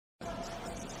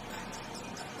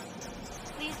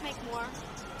make more.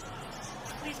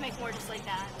 Please make more just like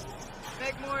that.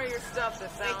 Make more of your stuff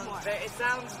that sounds, it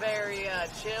sounds very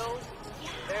chill,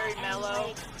 very mellow.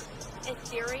 And, like,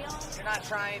 ethereal. You're not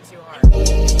trying too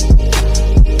hard.